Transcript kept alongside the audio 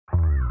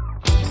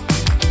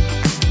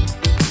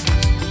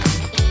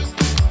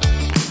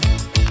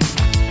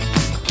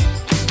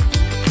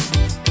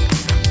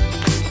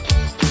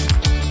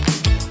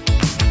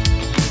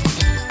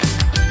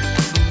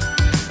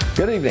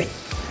evening.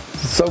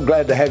 So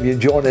glad to have you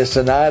join us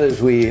tonight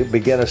as we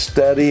begin a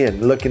study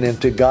and looking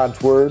into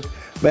God's Word.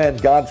 Man,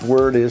 God's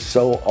Word is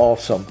so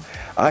awesome.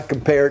 I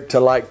compare it to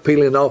like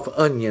peeling off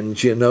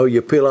onions. You know,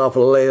 you peel off a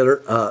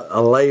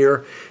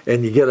layer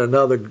and you get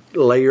another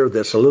layer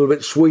that's a little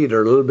bit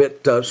sweeter, a little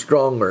bit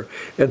stronger.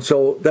 And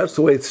so that's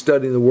the way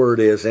studying the Word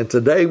is. And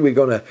today we're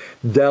going to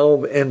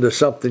delve into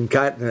something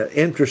kind of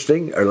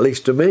interesting, or at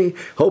least to me.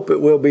 Hope it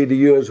will be to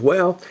you as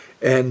well.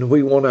 And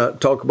we want to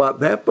talk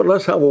about that, but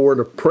let's have a word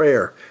of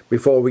prayer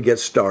before we get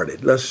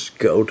started. Let's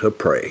go to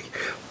pray.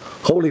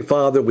 Holy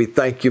Father, we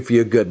thank you for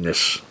your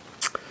goodness,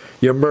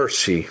 your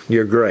mercy,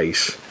 your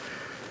grace.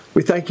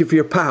 We thank you for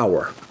your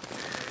power.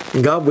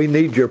 And God, we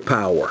need your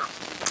power.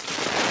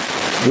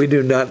 We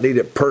do not need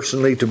it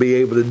personally to be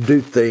able to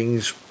do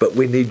things, but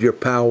we need your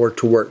power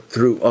to work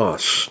through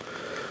us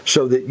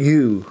so that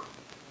you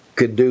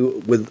can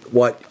do with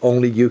what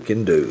only you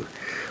can do.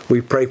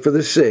 We pray for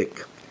the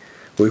sick.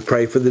 We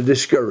pray for the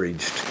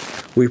discouraged.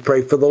 We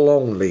pray for the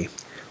lonely.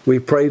 We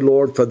pray,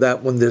 Lord, for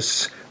that one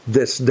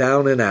that's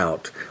down and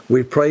out.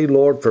 We pray,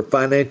 Lord, for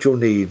financial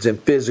needs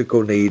and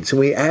physical needs. And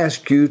we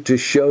ask you to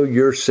show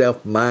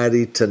yourself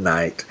mighty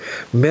tonight.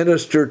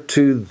 Minister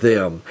to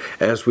them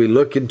as we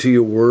look into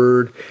your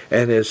word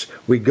and as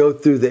we go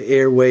through the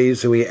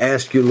airways. And we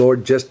ask you,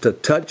 Lord, just to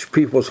touch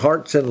people's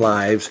hearts and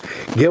lives.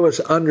 Give us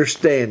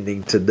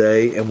understanding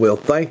today, and we'll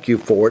thank you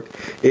for it.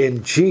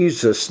 In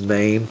Jesus'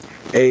 name,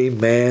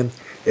 amen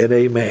and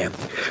amen.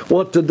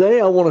 Well, today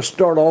I want to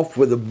start off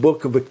with the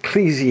book of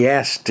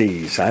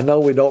Ecclesiastes. I know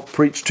we don't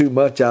preach too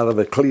much out of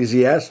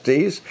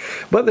Ecclesiastes,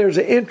 but there's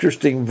an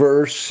interesting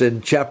verse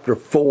in chapter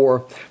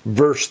 4,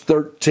 verse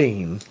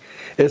 13.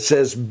 It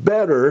says,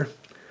 "Better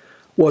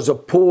was a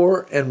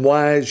poor and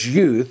wise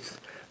youth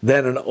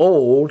than an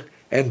old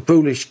and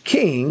foolish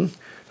king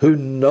who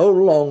no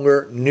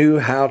longer knew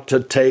how to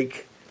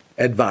take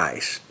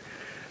advice."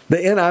 The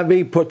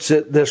NIV puts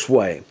it this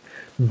way: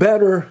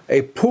 "Better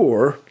a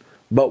poor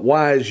but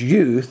wise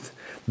youth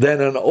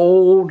than an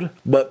old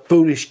but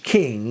foolish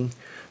king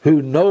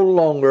who no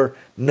longer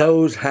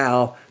knows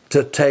how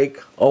to take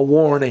a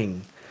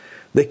warning."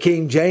 The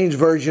King James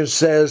Version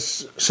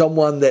says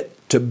someone that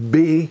to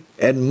be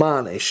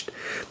admonished.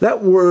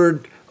 That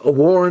word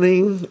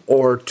warning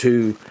or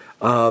to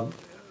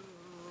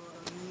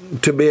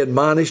be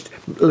admonished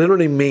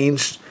literally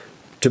means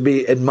to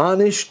be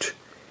admonished,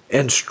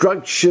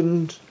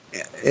 instructed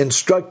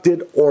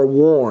or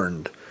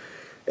warned.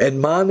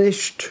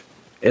 Admonished,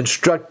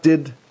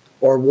 instructed,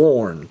 or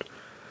warned.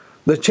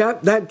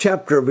 That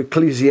chapter of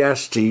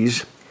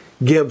Ecclesiastes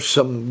gives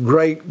some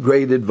great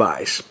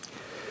advice.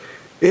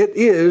 It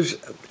is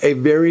a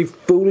very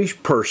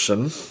foolish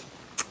person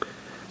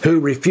who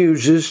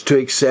refuses to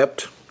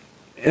accept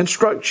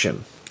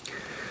instruction.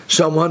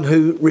 Someone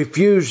who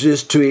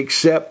refuses to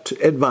accept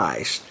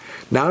advice.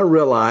 Now I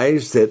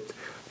realize that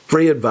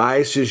free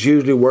advice is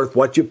usually worth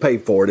what you pay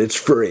for it. It's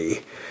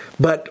free.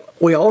 But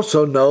we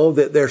also know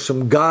that there's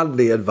some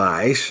godly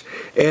advice,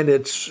 and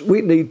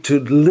we need to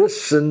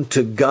listen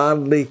to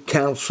godly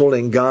counsel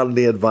and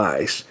godly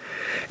advice.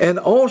 And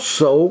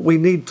also, we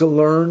need to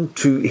learn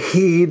to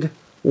heed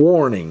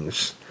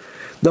warnings.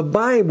 The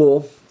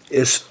Bible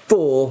is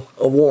full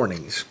of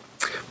warnings.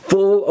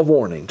 Full of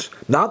warnings.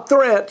 Not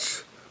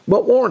threats,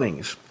 but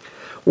warnings.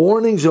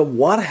 Warnings of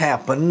what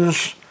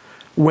happens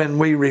when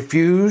we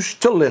refuse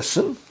to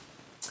listen,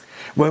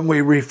 when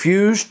we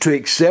refuse to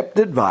accept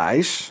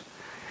advice,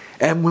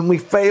 and when we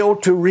fail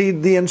to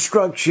read the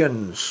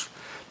instructions.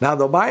 Now,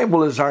 the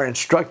Bible is our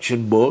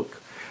instruction book,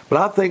 but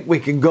I think we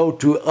can go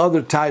to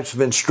other types of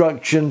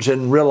instructions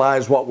and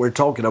realize what we're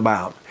talking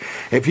about.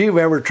 If you've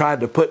ever tried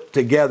to put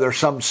together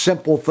some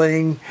simple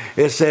thing,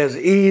 it says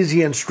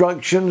easy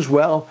instructions.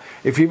 Well,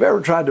 if you've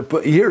ever tried to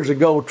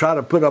try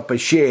to put up a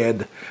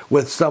shed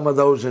with some of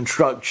those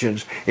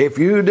instructions, if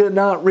you did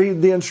not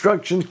read the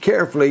instructions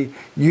carefully,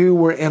 you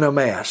were in a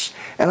mess.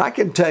 And I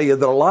can tell you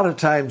that a lot of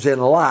times in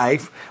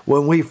life,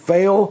 when we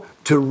fail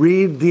to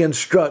read the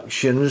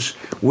instructions,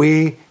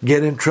 we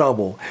get in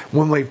trouble.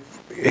 When we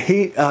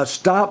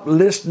stop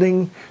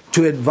listening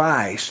to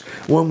advice,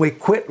 when we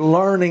quit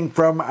learning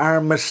from our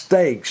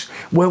mistakes,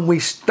 when we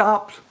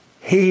stop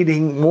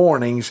heeding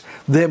warnings,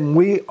 then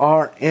we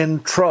are in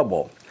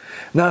trouble.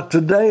 Now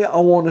today I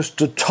want us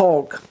to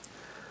talk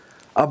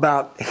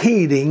about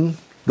heeding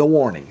the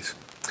warnings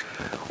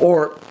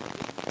or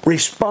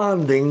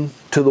responding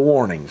to the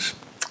warnings.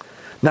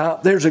 Now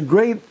there's a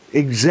great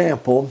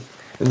example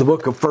in the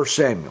book of 1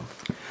 Samuel.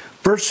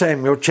 1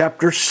 Samuel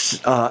chapter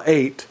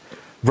 8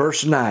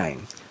 verse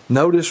 9.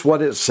 Notice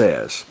what it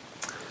says.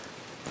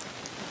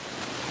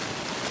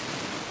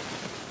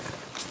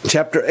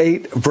 Chapter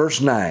 8, verse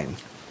 9.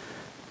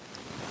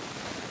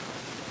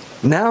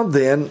 "Now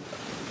then,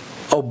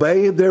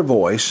 obey their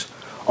voice,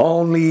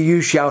 only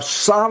you shall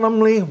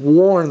solemnly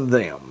warn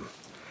them,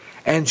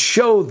 and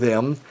show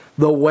them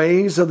the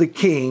ways of the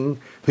king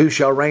who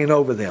shall reign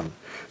over them."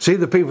 See,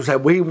 the people say,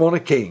 we want a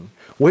king.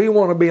 We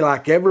want to be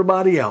like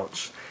everybody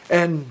else.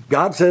 And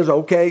God says,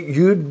 okay,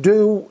 you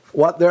do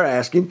what they're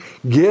asking.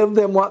 Give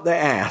them what they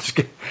ask.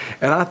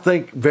 And I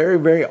think very,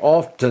 very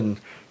often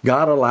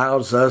God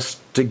allows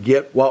us to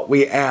get what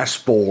we ask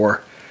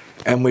for.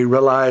 And we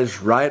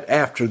realize right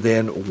after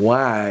then,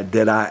 why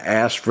did I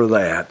ask for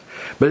that?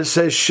 But it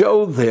says,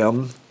 show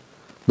them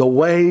the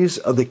ways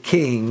of the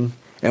king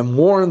and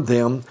warn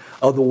them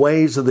of the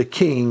ways of the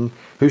king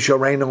who shall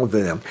reign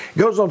over them. It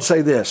goes on to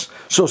say this.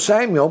 So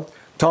Samuel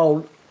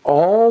told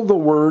all the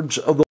words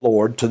of the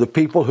Lord to the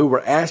people who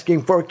were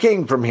asking for a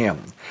king from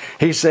him.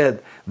 He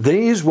said,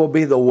 these will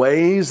be the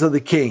ways of the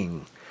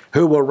king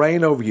who will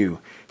reign over you.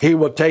 He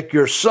will take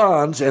your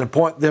sons and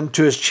appoint them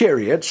to his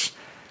chariots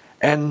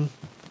and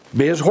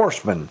be his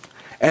horsemen,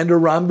 and to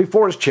run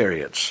before his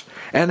chariots.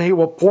 And he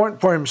will appoint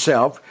for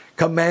himself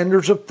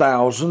commanders of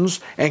thousands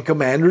and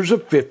commanders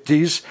of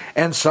fifties,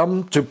 and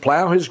some to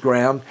plow his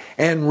ground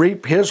and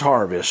reap his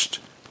harvest,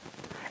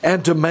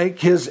 and to make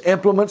his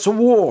implements of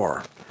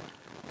war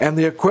and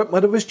the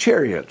equipment of his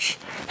chariots.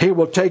 He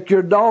will take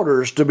your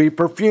daughters to be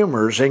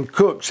perfumers and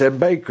cooks and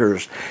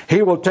bakers.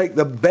 He will take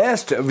the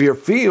best of your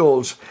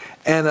fields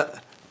and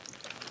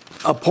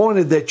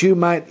appointed that you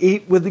might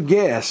eat with the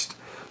guests.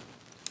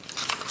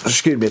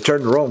 Excuse me, I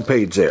turned the wrong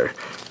page there.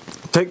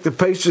 Take the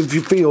best of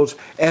your fields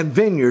and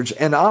vineyards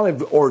and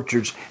olive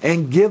orchards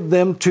and give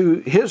them to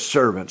his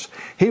servants.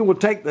 He will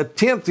take the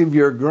tenth of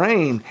your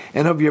grain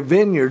and of your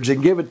vineyards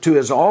and give it to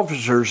his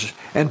officers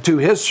and to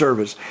his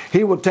servants.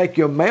 He will take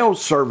your male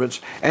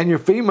servants and your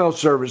female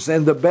servants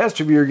and the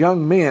best of your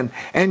young men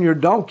and your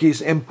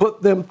donkeys and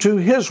put them to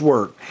his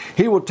work.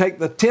 He will take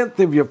the tenth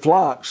of your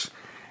flocks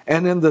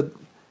and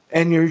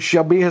you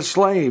shall be his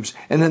slaves.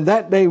 And in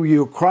that day will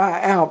you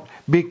cry out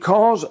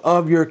because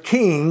of your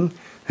king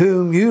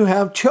whom you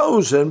have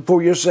chosen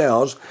for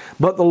yourselves,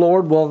 but the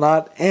Lord will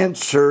not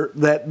answer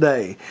that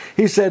day.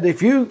 He said,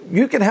 if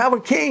you can have a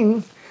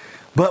king,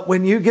 but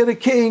when you get a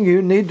king,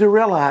 you need to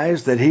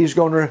realize that he's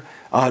going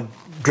to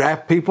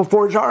draft people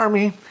for his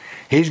army.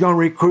 He's going to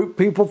recruit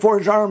people for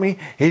his army.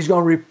 He's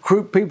going to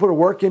recruit people to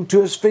work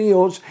into his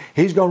fields.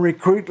 He's going to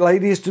recruit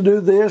ladies to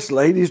do this,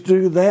 ladies to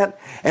do that,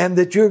 and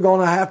that you're going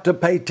to have to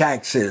pay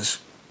taxes.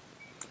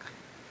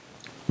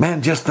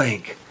 Man, just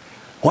think,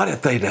 what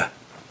if they'd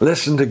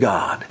listened to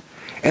God,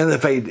 and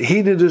if they'd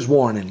heeded his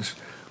warnings?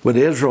 Would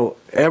Israel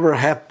ever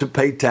have to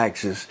pay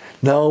taxes?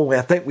 No,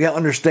 I think we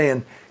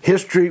understand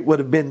history would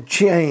have been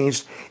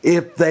changed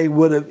if they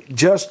would have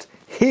just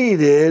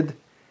heeded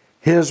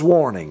his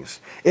warnings.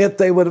 If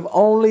they would have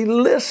only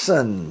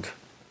listened.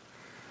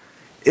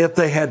 If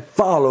they had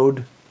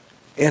followed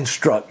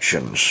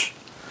instructions.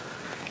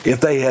 If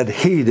they had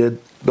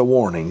heeded the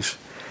warnings.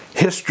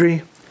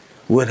 History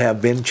would have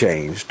been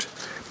changed.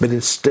 But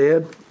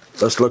instead,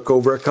 let's look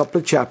over a couple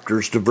of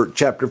chapters to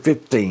chapter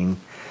 15,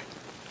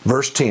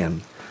 verse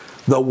 10.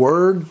 The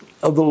word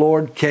of the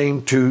Lord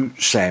came to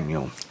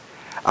Samuel.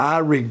 I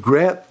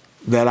regret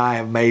that I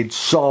have made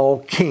Saul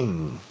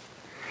king,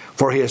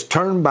 for he has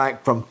turned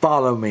back from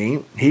following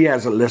me. He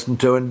hasn't listened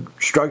to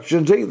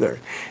instructions either.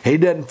 He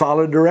didn't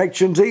follow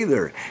directions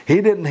either.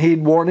 He didn't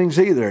heed warnings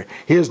either.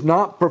 He has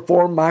not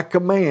performed my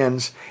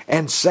commands.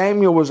 And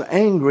Samuel was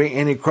angry,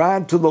 and he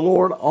cried to the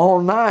Lord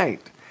all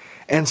night.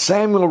 And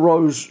Samuel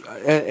arose,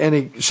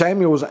 and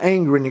Samuel was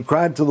angry, and he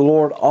cried to the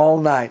Lord all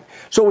night.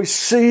 So we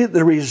see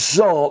the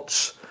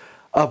results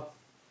of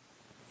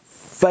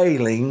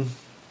failing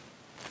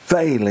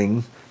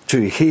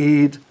to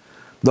heed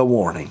the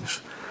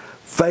warnings.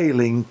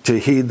 Failing to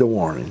heed the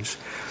warnings.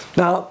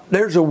 Now,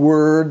 there's a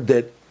word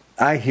that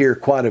I hear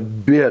quite a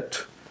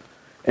bit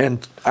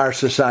in our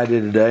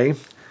society today,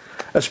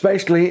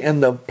 especially in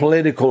the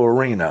political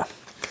arena.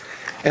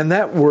 And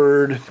that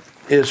word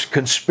is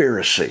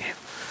conspiracy.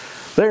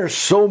 There are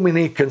so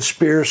many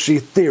conspiracy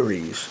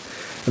theories.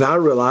 And I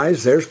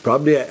realize there's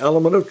probably an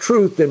element of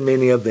truth in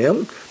many of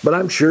them, but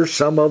I'm sure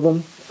some of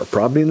them are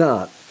probably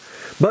not.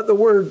 But the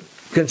word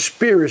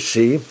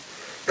conspiracy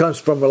comes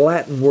from a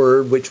Latin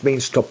word which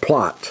means to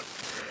plot.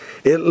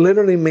 It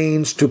literally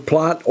means to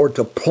plot or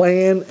to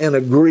plan an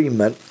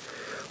agreement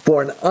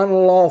for an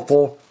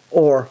unlawful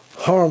or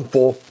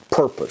harmful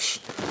purpose.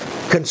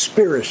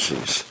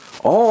 Conspiracies.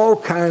 All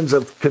kinds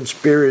of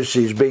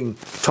conspiracies being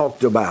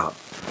talked about.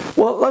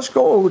 Well, let's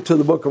go over to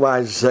the book of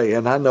Isaiah.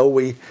 And I know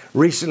we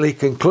recently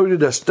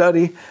concluded a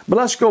study, but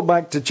let's go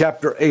back to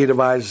chapter 8 of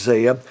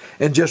Isaiah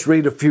and just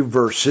read a few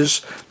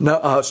verses.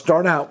 Now,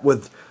 start out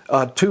with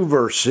 2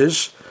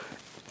 verses.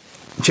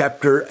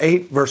 Chapter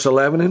 8, verse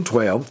 11 and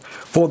 12.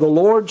 For the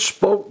Lord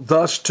spoke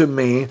thus to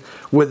me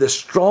with a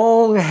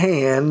strong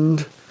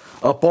hand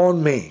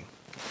upon me,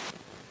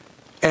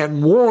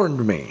 and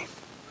warned me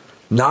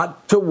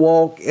not to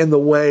walk in the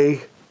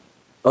way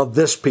of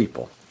this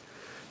people,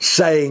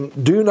 saying,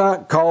 do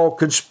not call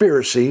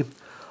conspiracy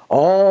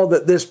all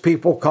that this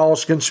people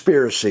calls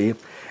conspiracy,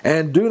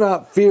 and do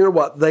not fear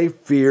what they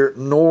fear,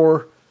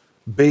 nor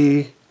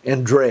be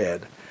in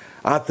dread.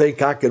 I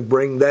think I could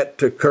bring that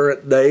to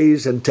current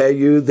days and tell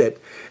you that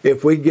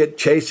if we get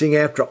chasing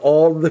after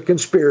all the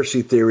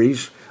conspiracy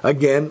theories,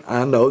 Again,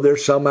 I know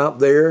there's some out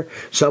there.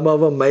 Some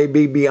of them may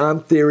be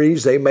beyond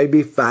theories. They may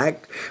be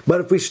fact.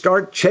 But if we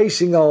start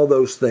chasing all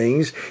those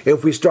things,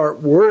 if we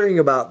start worrying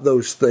about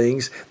those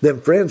things,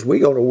 then friends, we're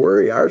going to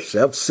worry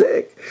ourselves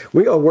sick.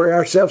 We're going to worry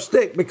ourselves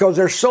sick because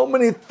there's so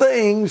many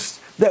things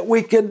that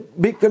we can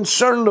be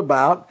concerned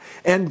about.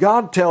 And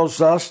God tells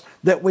us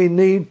that we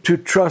need to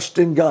trust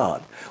in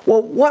God.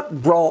 Well,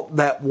 what brought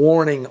that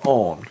warning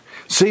on?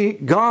 See,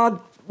 God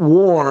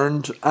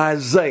warned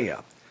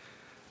Isaiah.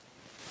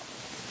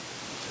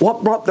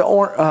 What brought the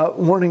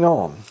warning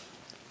on?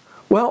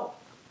 Well,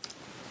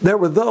 there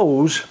were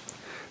those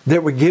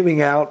that were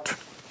giving out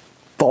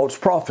false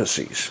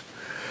prophecies.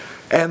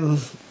 And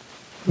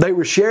they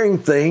were sharing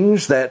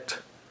things that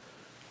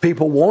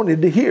people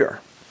wanted to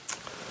hear.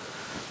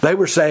 They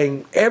were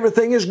saying,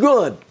 everything is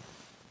good.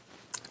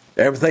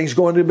 Everything's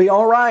going to be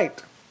all right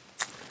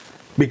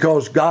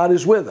because God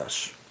is with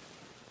us.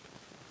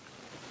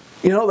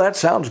 You know, that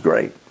sounds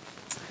great.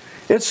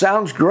 It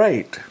sounds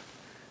great.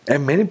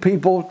 And many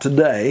people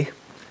today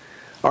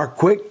are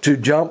quick to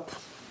jump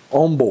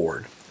on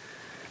board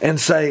and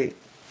say,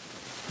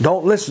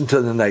 don't listen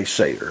to the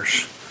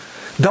naysayers.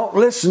 Don't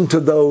listen to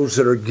those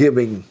that are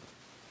giving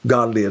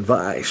godly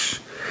advice.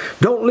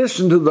 Don't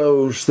listen to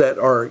those that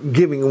are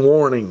giving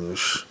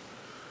warnings,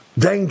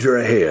 danger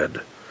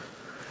ahead.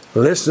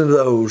 Listen to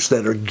those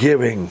that are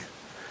giving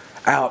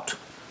out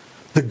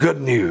the good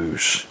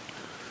news.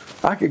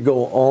 I could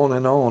go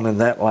on in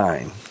that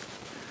line.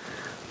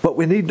 But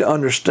we need to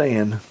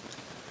understand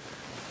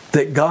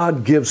that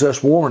God gives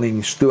us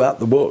warnings throughout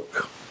the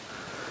book.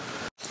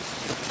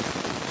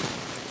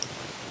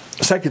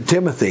 2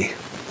 Timothy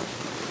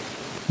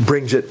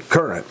brings it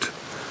current.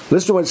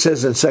 Listen to what it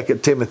says in 2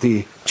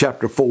 Timothy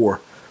chapter 4,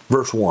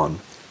 verse 1.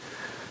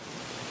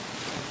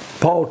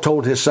 Paul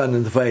told his son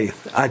in the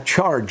faith, I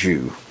charge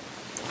you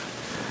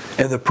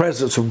in the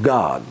presence of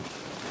God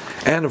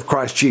and of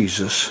Christ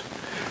Jesus,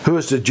 who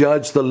is to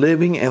judge the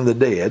living and the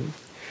dead,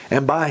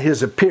 and by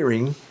his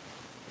appearing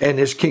and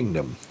his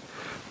kingdom.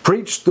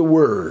 Preach the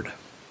word.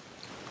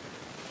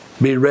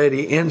 Be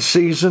ready in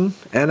season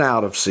and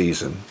out of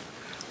season.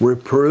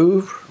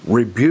 Reprove,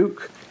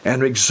 rebuke,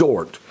 and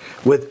exhort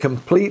with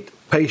complete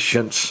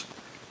patience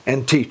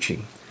and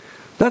teaching.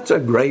 That's a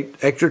great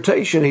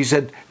exhortation. He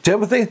said,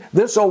 Timothy,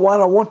 this is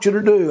what I want you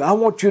to do. I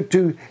want you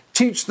to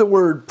teach the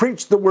word,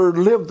 preach the word,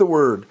 live the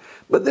word.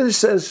 But then it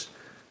says,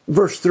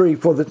 verse 3,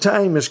 for the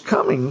time is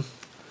coming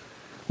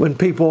when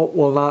people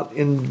will not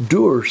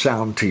endure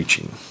sound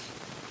teaching,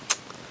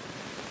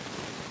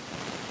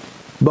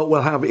 but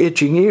will have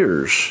itching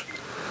ears.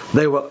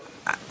 They will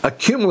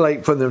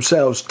accumulate for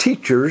themselves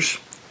teachers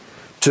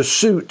to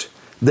suit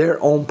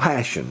their own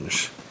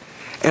passions,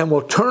 and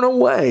will turn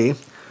away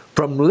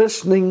from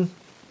listening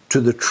to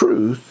the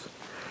truth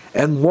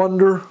and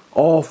wander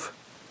off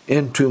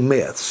into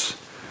myths.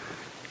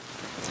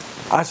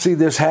 I see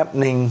this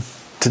happening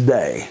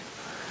today.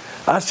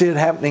 I see it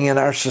happening in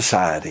our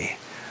society.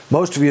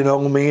 Most of you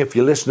know me. If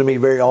you listen to me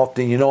very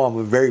often, you know I'm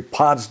a very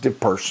positive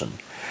person.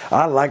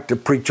 I like to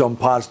preach on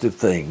positive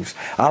things.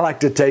 I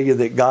like to tell you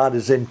that God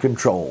is in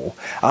control.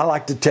 I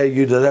like to tell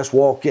you to let's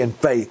walk in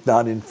faith,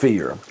 not in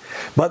fear.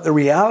 But the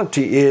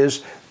reality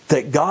is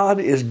that God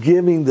is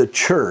giving the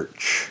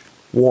church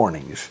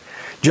warnings.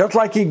 Just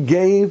like He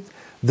gave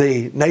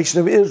the nation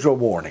of Israel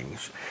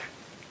warnings.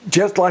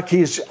 Just like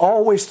He's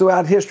always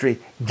throughout history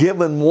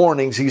given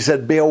warnings. He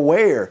said, be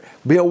aware,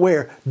 be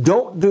aware.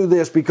 Don't do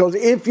this, because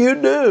if you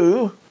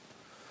do,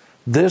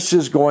 this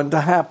is going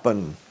to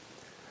happen.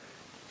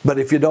 But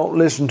if you don't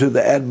listen to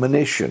the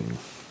admonition,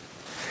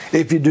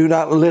 if you do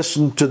not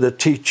listen to the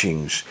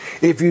teachings,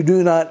 if you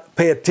do not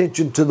pay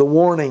attention to the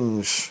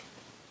warnings,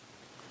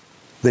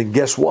 then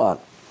guess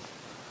what?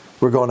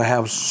 We're going to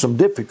have some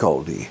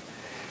difficulty.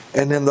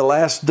 And in the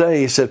last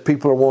day, He said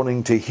people are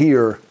wanting to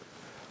hear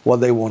what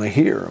they want to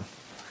hear.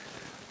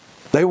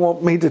 They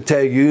want me to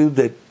tell you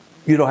that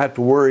you don't have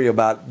to worry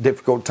about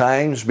difficult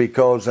times,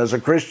 because as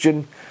a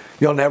Christian,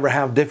 you'll never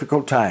have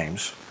difficult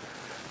times.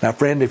 Now,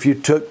 friend, if you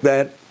took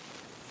that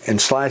and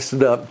sliced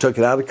it up, took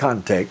it out of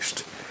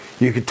context,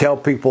 you could tell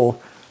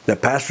people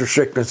that Pastor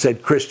Strickland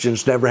said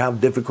Christians never have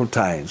difficult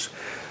times.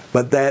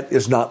 But that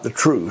is not the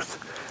truth.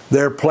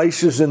 There are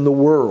places in the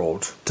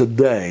world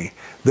today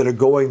that are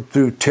going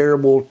through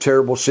terrible,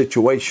 terrible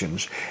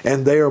situations,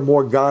 and they are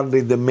more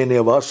godly than many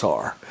of us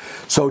are.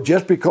 So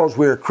just because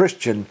we're a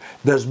Christian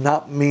does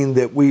not mean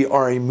that we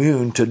are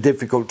immune to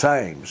difficult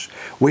times.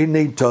 We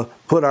need to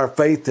put our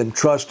faith and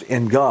trust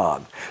in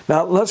God.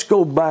 Now let's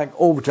go back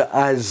over to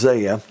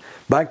Isaiah,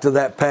 back to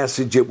that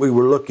passage that we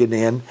were looking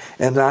in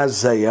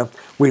Isaiah.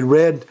 We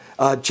read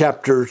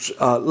chapters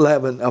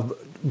 11 of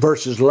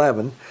verses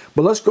 11,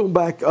 but let's go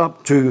back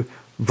up to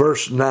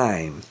verse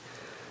 9.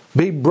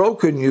 Be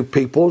broken, you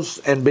peoples,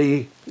 and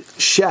be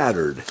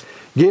shattered.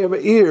 Give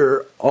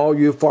ear, all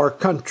you far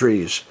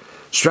countries.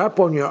 Strap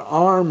on your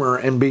armor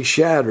and be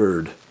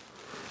shattered.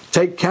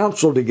 Take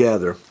counsel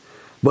together,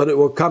 but it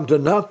will come to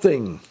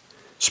nothing.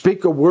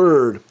 Speak a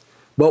word,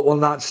 but will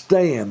not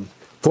stand.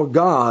 For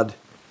God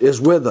is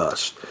with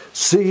us.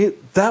 See,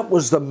 that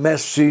was the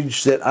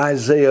message that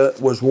Isaiah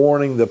was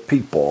warning the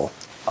people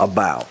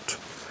about.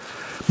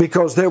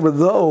 Because there were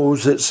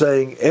those that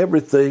saying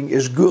everything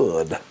is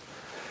good.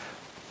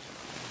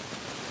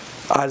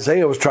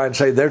 Isaiah was trying to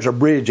say there's a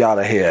bridge out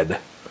ahead.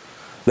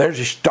 There's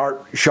a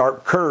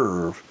sharp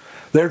curve.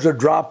 There's a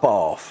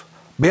drop-off.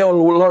 Be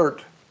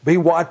alert. Be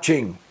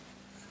watching.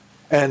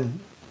 And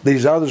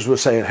these others were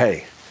saying,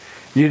 hey,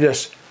 you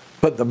just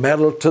put the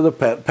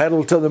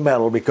pedal to the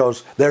metal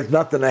because there's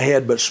nothing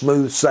ahead but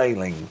smooth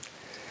sailing.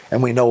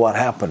 And we know what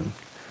happened.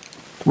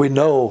 We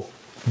know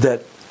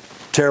that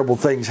terrible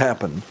things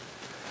happen.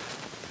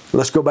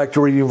 Let's go back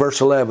to reading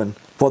verse 11.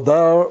 For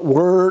the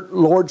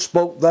Lord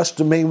spoke thus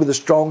to me with a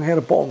strong hand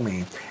upon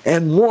me,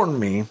 and warned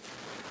me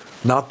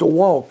not to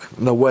walk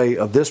in the way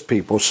of this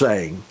people,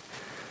 saying,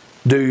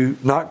 do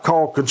not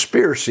call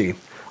conspiracy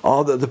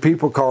all that the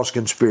people cause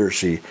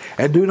conspiracy,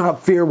 and do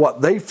not fear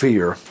what they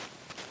fear,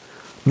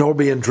 nor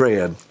be in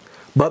dread.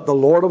 But the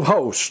Lord of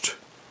hosts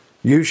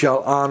you shall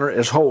honor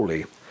as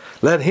holy.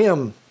 Let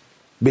him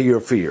be your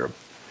fear,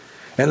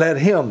 and let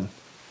him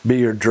be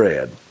your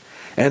dread.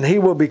 And he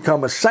will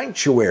become a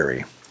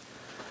sanctuary,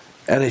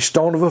 and a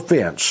stone of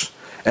offense,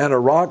 and a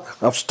rock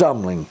of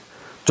stumbling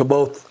to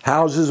both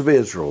houses of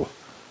Israel,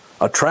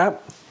 a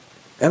trap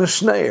and a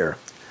snare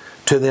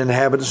to the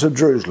inhabitants of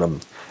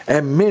Jerusalem.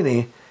 And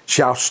many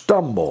shall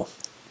stumble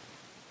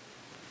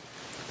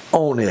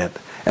on it,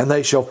 and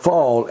they shall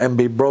fall and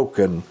be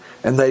broken,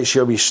 and they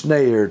shall be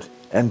snared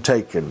and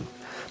taken.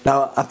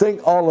 Now, I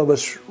think all of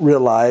us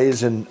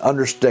realize and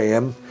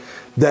understand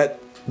that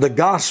the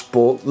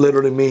gospel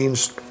literally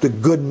means the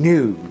good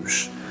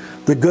news.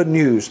 The good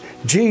news.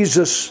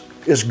 Jesus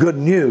is good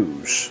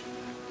news.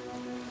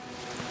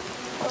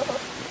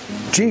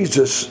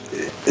 Jesus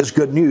is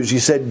good news. He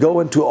said, go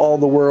into all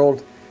the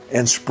world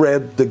and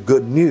spread the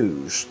good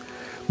news.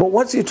 But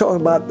what's he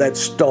talking about, that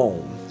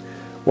stone?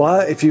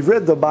 Well, if you've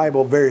read the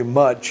Bible very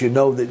much, you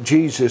know that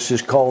Jesus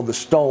is called the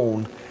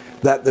stone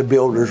that the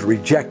builders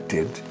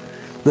rejected.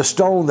 The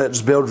stone that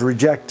the builders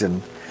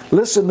rejected.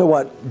 Listen to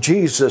what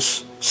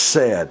Jesus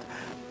said,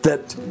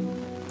 that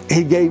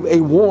he gave a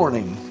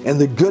warning in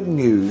the good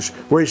news,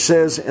 where he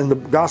says in the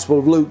Gospel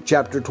of Luke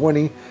chapter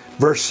 20,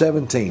 verse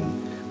 17,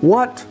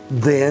 what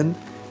then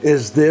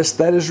is this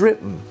that is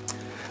written?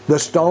 The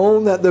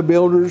stone that the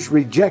builders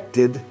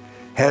rejected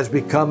has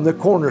become the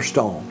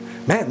cornerstone.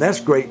 Man, that's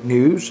great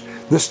news.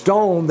 The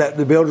stone that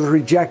the builders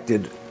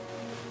rejected.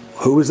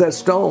 Who was that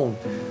stone?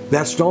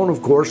 That stone,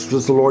 of course,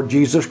 was the Lord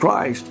Jesus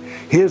Christ.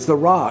 He is the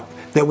rock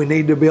that we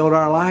need to build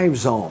our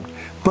lives on.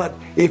 But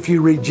if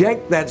you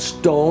reject that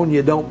stone,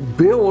 you don't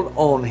build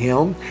on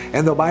him.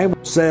 And the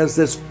Bible says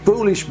this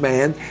foolish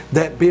man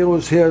that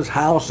builds his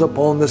house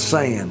upon the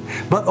sand.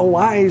 But the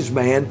wise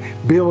man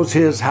builds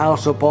his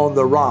house upon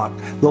the rock,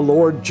 the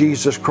Lord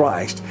Jesus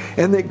Christ.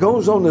 And it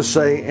goes on to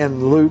say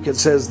in Luke, it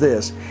says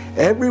this,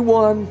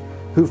 everyone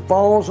who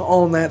falls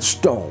on that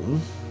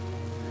stone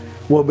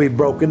will be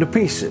broken to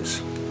pieces.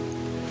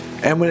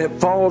 And when it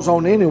falls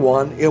on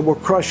anyone, it will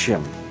crush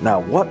him. Now,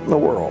 what in the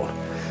world?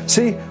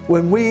 See,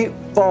 when we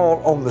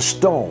fall on the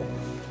stone,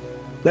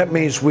 that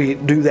means we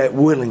do that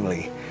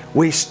willingly.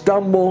 We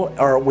stumble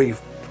or we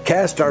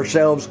cast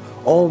ourselves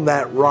on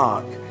that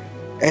rock.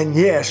 And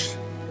yes,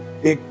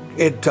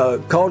 it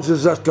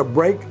causes us to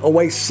break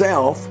away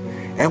self,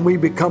 and we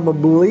become a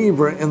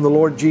believer in the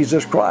Lord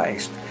Jesus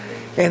Christ.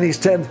 And he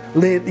said,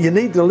 you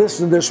need to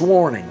listen to this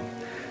warning.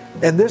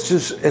 And this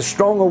is as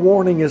strong a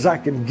warning as I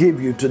can give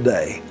you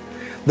today.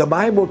 The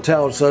Bible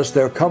tells us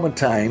there'll come a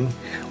time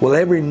when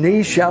every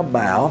knee shall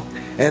bow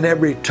and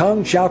every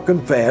tongue shall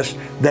confess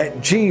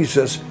that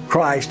Jesus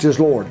Christ is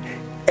Lord.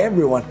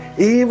 Everyone,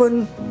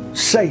 even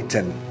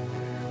Satan,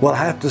 will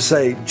have to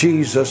say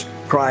Jesus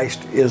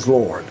Christ is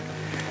Lord.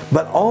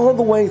 But all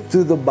the way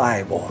through the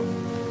Bible,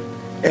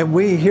 and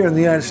we here in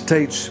the United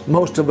States,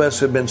 most of us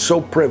have been so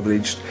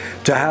privileged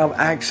to have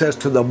access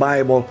to the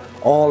Bible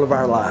all of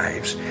our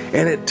lives.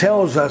 And it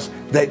tells us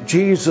that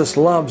Jesus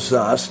loves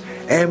us,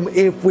 and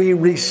if we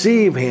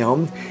receive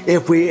him,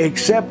 if we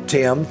accept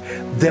him,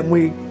 then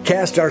we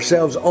cast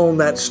ourselves on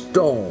that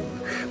stone.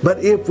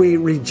 But if we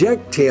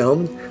reject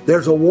him,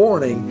 there's a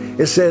warning.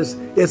 It says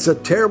it's a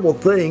terrible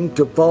thing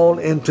to fall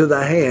into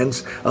the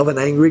hands of an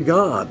angry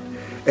God.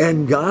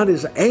 And God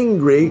is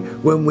angry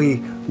when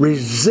we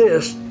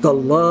resist the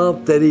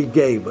love that he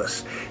gave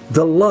us.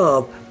 The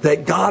love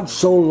that God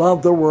so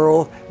loved the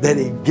world that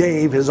he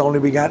gave his only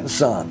begotten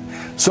Son.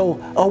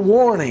 So a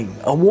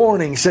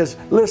warning says,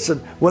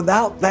 listen,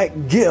 without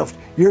that gift,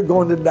 you're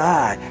going to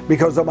die.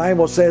 Because the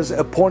Bible says,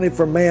 appointed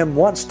for man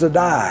wants to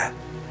die.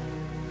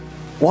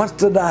 Wants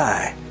to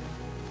die.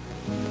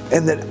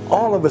 And that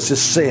all of us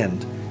has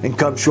sinned and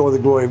come short of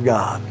the glory of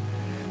God.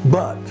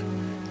 But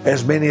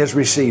as many as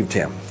received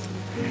him,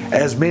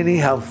 as many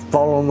have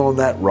fallen on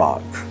that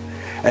rock,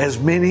 as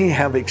many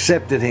have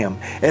accepted him,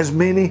 as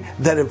many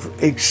that have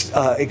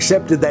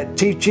accepted that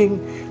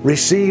teaching,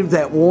 received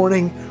that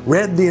warning,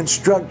 read the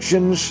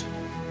instructions,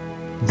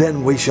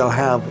 then we shall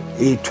have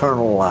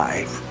eternal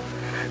life.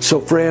 So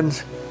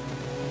friends,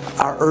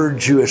 I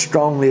urge you as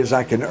strongly as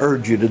I can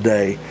urge you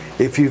today.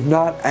 If you've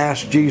not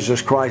asked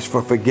Jesus Christ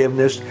for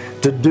forgiveness,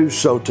 to do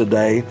so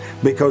today,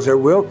 because there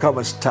will come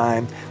a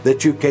time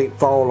that you can't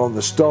fall on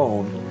the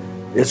stone.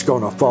 It's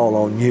going to fall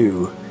on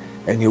you,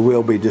 and you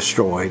will be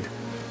destroyed.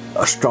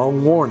 A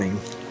strong warning.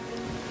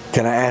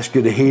 Can I ask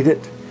you to heed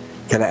it?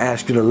 Can I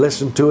ask you to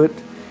listen to it?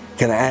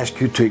 Can I ask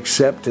you to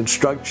accept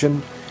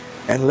instruction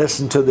and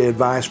listen to the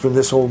advice from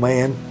this old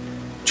man?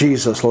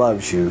 Jesus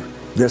loves you.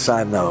 This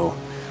I know,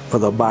 for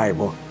the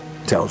Bible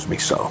tells me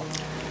so.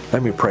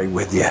 Let me pray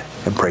with you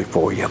and pray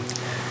for you.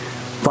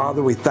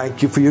 Father, we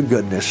thank you for your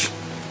goodness.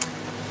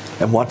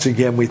 And once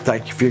again, we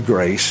thank you for your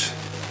grace.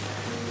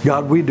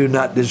 God, we do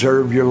not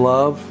deserve your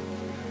love.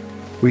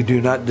 We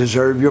do not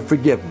deserve your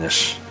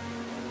forgiveness.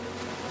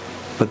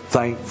 But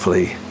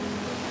thankfully,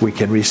 we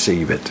can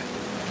receive it.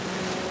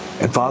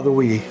 And Father,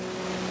 we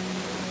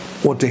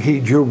want to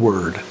heed your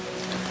word.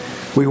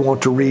 We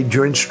want to read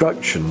your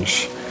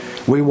instructions.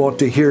 We want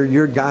to hear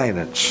your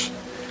guidance.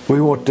 We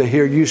want to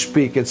hear you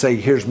speak and say,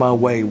 here's my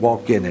way,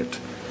 walk in it.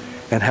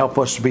 And help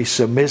us to be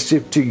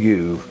submissive to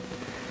you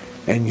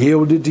and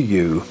yielded to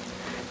you.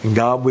 And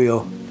God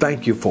will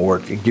thank you for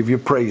it and give you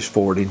praise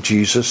for it in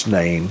Jesus'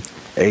 name.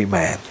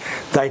 Amen.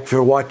 Thank you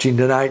for watching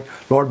tonight.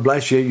 Lord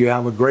bless you. You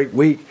have a great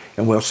week,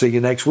 and we'll see you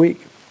next week.